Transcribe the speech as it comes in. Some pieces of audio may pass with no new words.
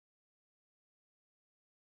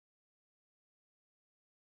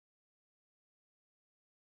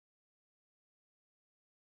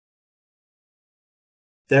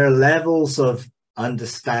there are levels of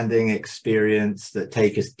understanding experience that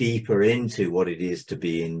take us deeper into what it is to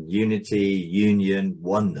be in unity, union,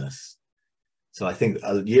 oneness. So I think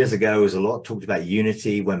years ago there was a lot talked about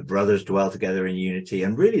unity, when brothers dwell together in unity,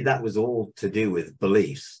 and really that was all to do with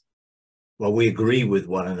beliefs. Well, we agree with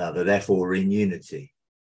one another, therefore we're in unity.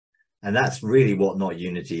 And that's really what not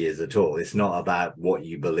unity is at all. It's not about what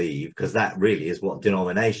you believe, because that really is what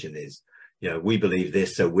denomination is. We believe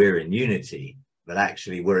this, so we're in unity, but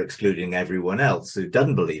actually we're excluding everyone else who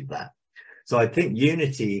doesn't believe that. So I think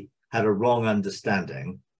unity had a wrong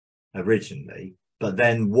understanding originally, but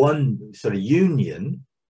then one sort of union,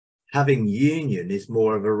 having union is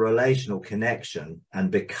more of a relational connection and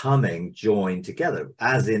becoming joined together,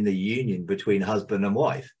 as in the union between husband and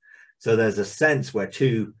wife. So there's a sense where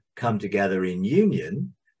two come together in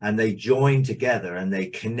union and they join together and they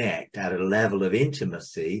connect at a level of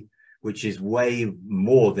intimacy, which is way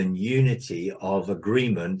more than unity of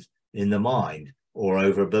agreement in the mind or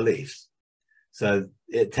over beliefs. So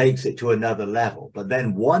it takes it to another level. But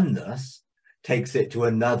then oneness takes it to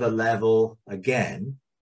another level again,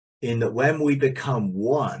 in that when we become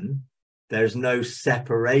one, there's no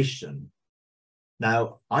separation.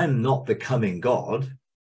 Now, I'm not becoming God,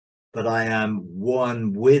 but I am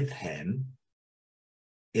one with him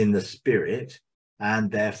in the spirit,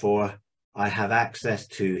 and therefore I have access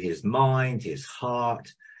to his mind, his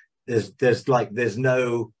heart. There's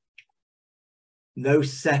no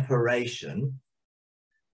separation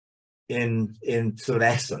in sort of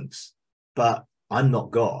essence, but I'm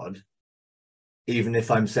not God. Even if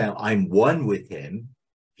I'm saying I'm one with him,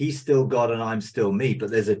 he's still God and I'm still me, but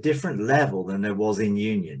there's a different level than there was in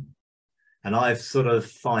union. And I've sort of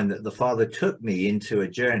find that the Father took me into a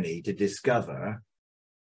journey to discover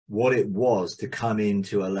what it was to come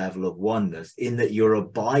into a level of oneness, in that you're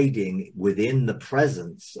abiding within the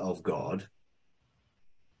presence of God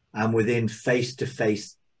and within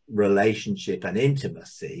face-to-face relationship and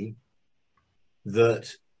intimacy,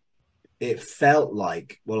 that it felt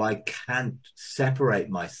like, well, I can't separate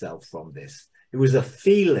myself from this. It was a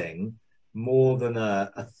feeling more than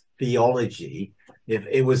a theology.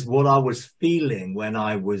 It was what I was feeling when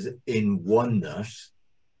I was in oneness,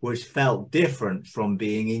 which felt different from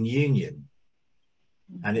being in union.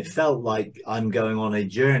 And it felt like I'm going on a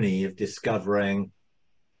journey of discovering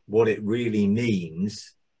what it really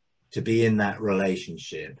means to be in that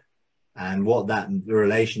relationship, and what that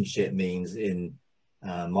relationship means in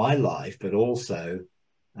my life, but also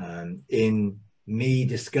in me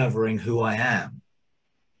discovering who I am.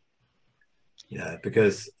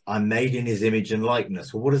 Because I'm made in his image and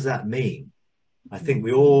likeness. Well, what does that mean? I think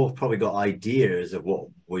we all probably got ideas of what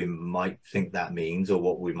we might think that means, or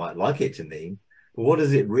what we might like it to mean. But what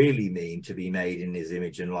does it really mean to be made in his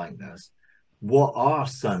image and likeness? What are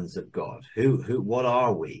sons of God? What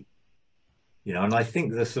are we? And I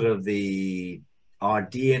think the sort of our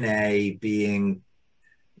DNA being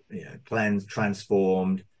cleansed,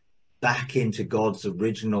 transformed back into God's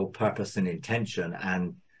original purpose and intention,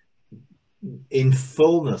 and in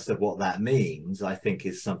fullness of what that means, I think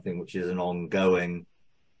is something which is an ongoing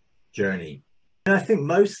journey. And I think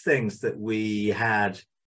most things that we had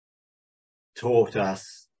taught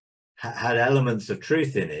us had elements of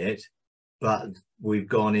truth in it, but we've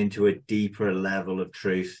gone into a deeper level of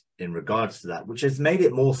truth in regards to that, which has made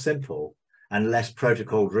it more simple and less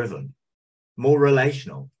protocol driven, more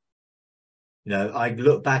relational. I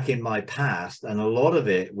look back in my past, and a lot of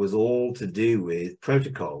it was all to do with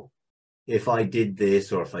protocol. If I did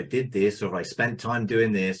this, or if I did this, or if I spent time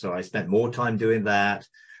doing this, or I spent more time doing that,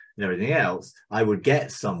 and everything else, I would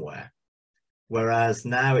get somewhere. Whereas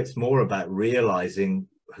now it's more about realizing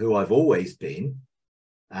who I've always been,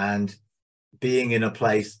 and being in a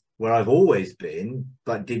place where I've always been,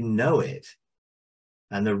 but didn't know it.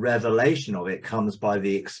 And the revelation of it comes by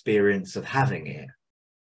the experience of having it,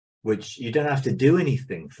 which you don't have to do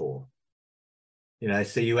anything for.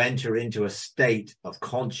 So you enter into a state of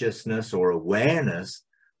consciousness or awareness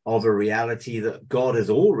of a reality that God has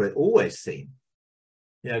always seen.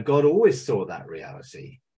 God always saw that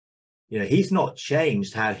reality. He's not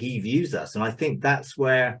changed how he views us. And I think that's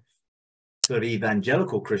where sort of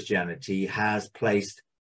evangelical Christianity has placed,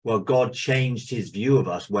 well, God changed his view of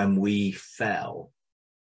us when we fell.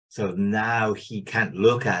 So now he can't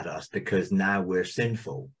look at us because now we're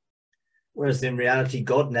sinful. Whereas in reality,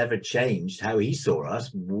 God never changed how he saw us.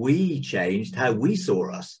 We changed how we saw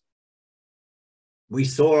us. We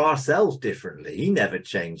saw ourselves differently. He never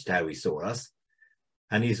changed how he saw us.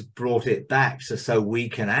 And he's brought it back so we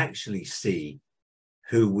can actually see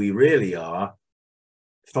who we really are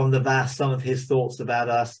from the vast sum of his thoughts about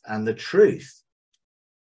us and the truth.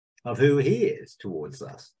 of who he is towards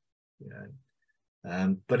us, you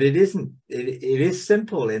know. But it isn't, it is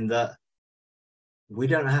simple in that we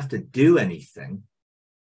don't have to do anything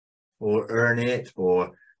or earn it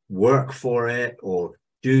or work for it or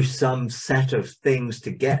do some set of things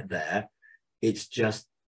to get there. It's just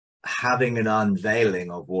having an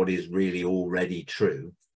unveiling of what is really already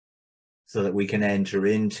true, so that we can enter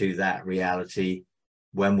into that reality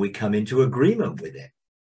when we come into agreement with it,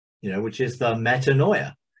 you know, which is the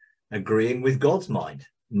metanoia, agreeing with God's mind,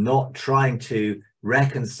 not trying to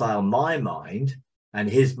reconcile my mind and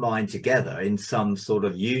his mind together in some sort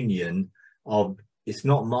of union of, it's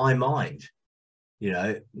not my mind, you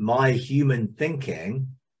know, my human thinking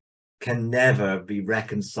can never be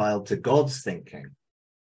reconciled to God's thinking,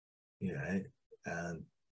 you know,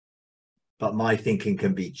 but my thinking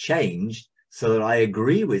can be changed so that I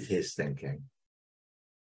agree with his thinking.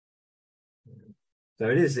 So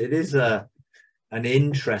it is an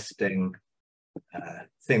interesting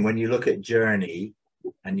thing when you look at journey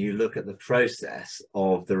and you look at the process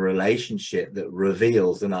of the relationship that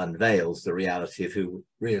reveals and unveils the reality of who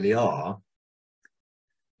we really are,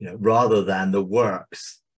 you know, rather than the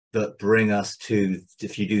works that bring us to,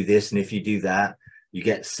 if you do this and if you do that, you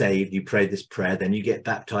get saved, you pray this prayer, then you get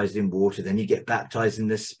baptized in water, then you get baptized in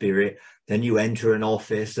the Spirit, then you enter an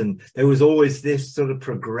office. And there was always this sort of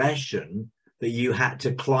progression that you had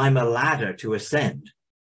to climb a ladder to ascend.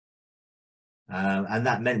 And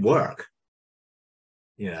that meant work,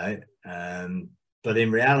 you know. But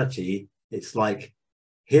in reality, it's like,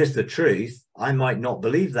 here's the truth. I might not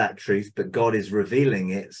believe that truth, but God is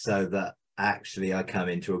revealing it so that actually I come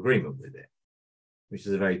into agreement with it, which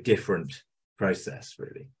is a very different process,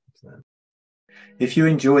 really. So, if you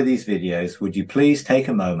enjoy these videos, would you please take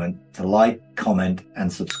a moment to like, comment,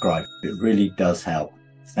 and subscribe? It really does help.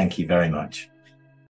 Thank you very much.